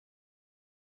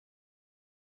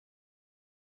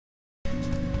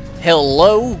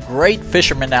Hello, great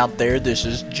fishermen out there. This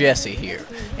is Jesse here,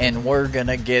 and we're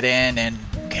gonna get in and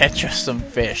catch us some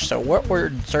fish. So what we're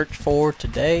in search for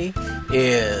today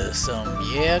is some,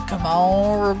 come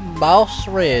on, boss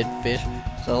redfish.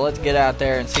 So let's get out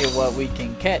there and see what we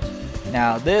can catch.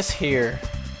 Now this here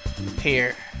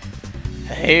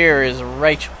is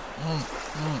Rachel.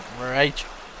 Rachel.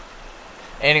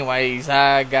 Anyways,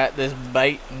 I got this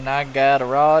bait and I got a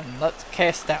rod, and let's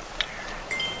cast out.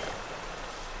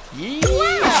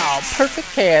 Yeah,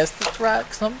 perfect cast. That's right,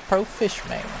 some pro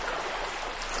fisherman.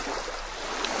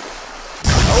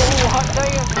 Oh, hot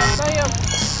damn, hot damn.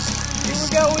 Here we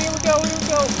go.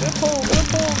 Good pull.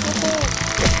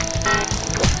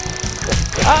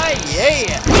 Ah,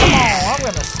 yeah. Come on, I'm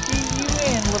gonna ski you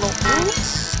in, little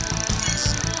oops.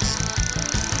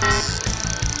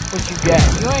 What you got?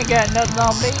 You ain't got nothing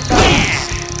on me,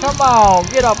 man. Come on,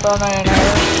 get up on there.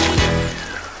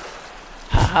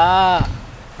 Haha.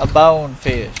 A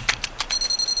bonefish.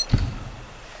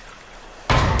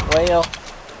 Well,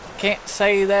 can't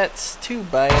say that's too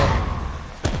bad.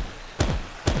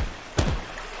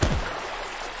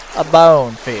 A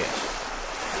bonefish.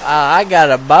 I got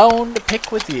a bone to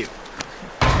pick with you.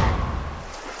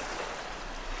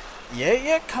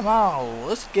 Yeah, come on.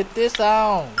 Let's get this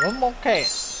on. One more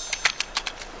cast.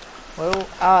 Well,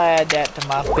 I'll add that to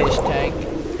my fish tank.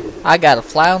 I got a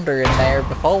flounder in there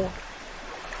before.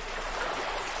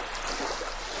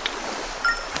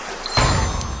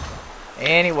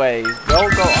 Anyways, go.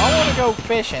 I want to go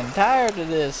fishing. Tired of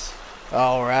this.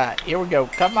 Alright, here we go.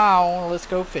 Come on, let's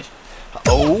go fishing.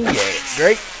 Oh, yeah.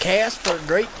 Great cast for a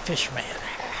great fisherman.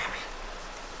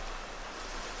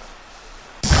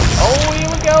 Oh, here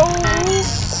we go.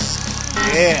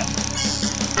 Yeah.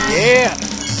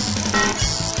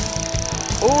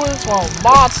 Oh, this one's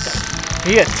monster.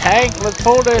 He a tank. Let's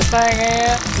pull this thing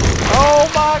in. Oh,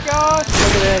 my gosh.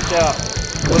 Look at that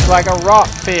jump. Looks like a rock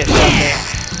fish up there.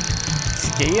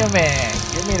 Yeah, man,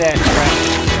 give me that crap.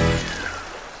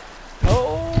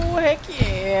 Oh, heck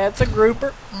yeah, it's a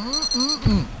grouper.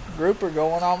 Grouper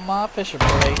going on my fishing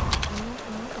plate.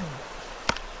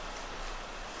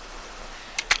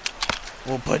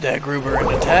 We'll put that grouper in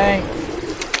the tank.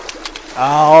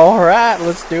 Alright,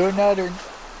 let's do another.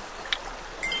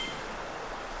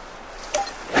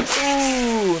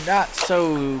 Ooh, not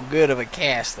so good of a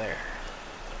cast there.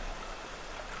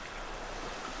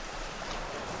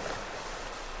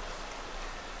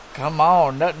 Come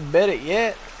on, nothing bit it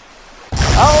yet.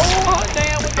 Oh,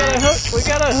 damn, we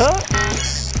got a hook.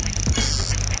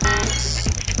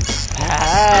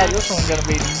 Ah, this one's gonna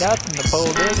be nothing to pull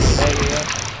this baby in.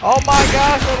 Oh my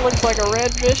gosh, that looks like a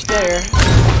redfish there.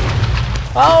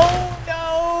 Oh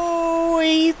no,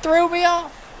 he threw me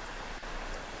off.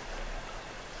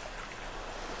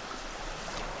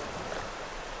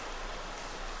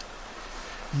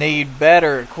 Need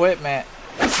better equipment.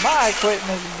 My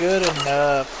equipment's good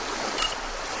enough.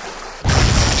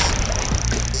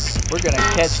 We're gonna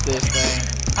catch this thing.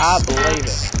 I believe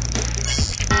it.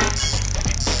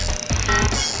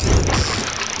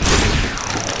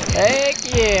 Heck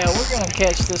yeah, we're gonna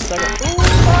catch this sucker. Ooh,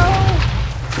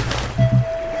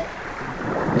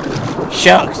 no.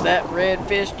 Shucks, that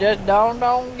redfish just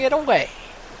don't get away.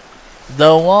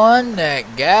 The one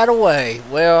that got away.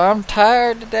 Well, I'm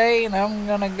tired today and I'm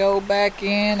gonna go back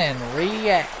in and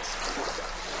react.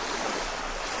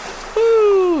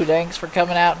 Woo! Thanks for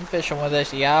coming out and fishing with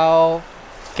us, y'all.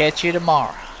 Catch you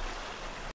tomorrow.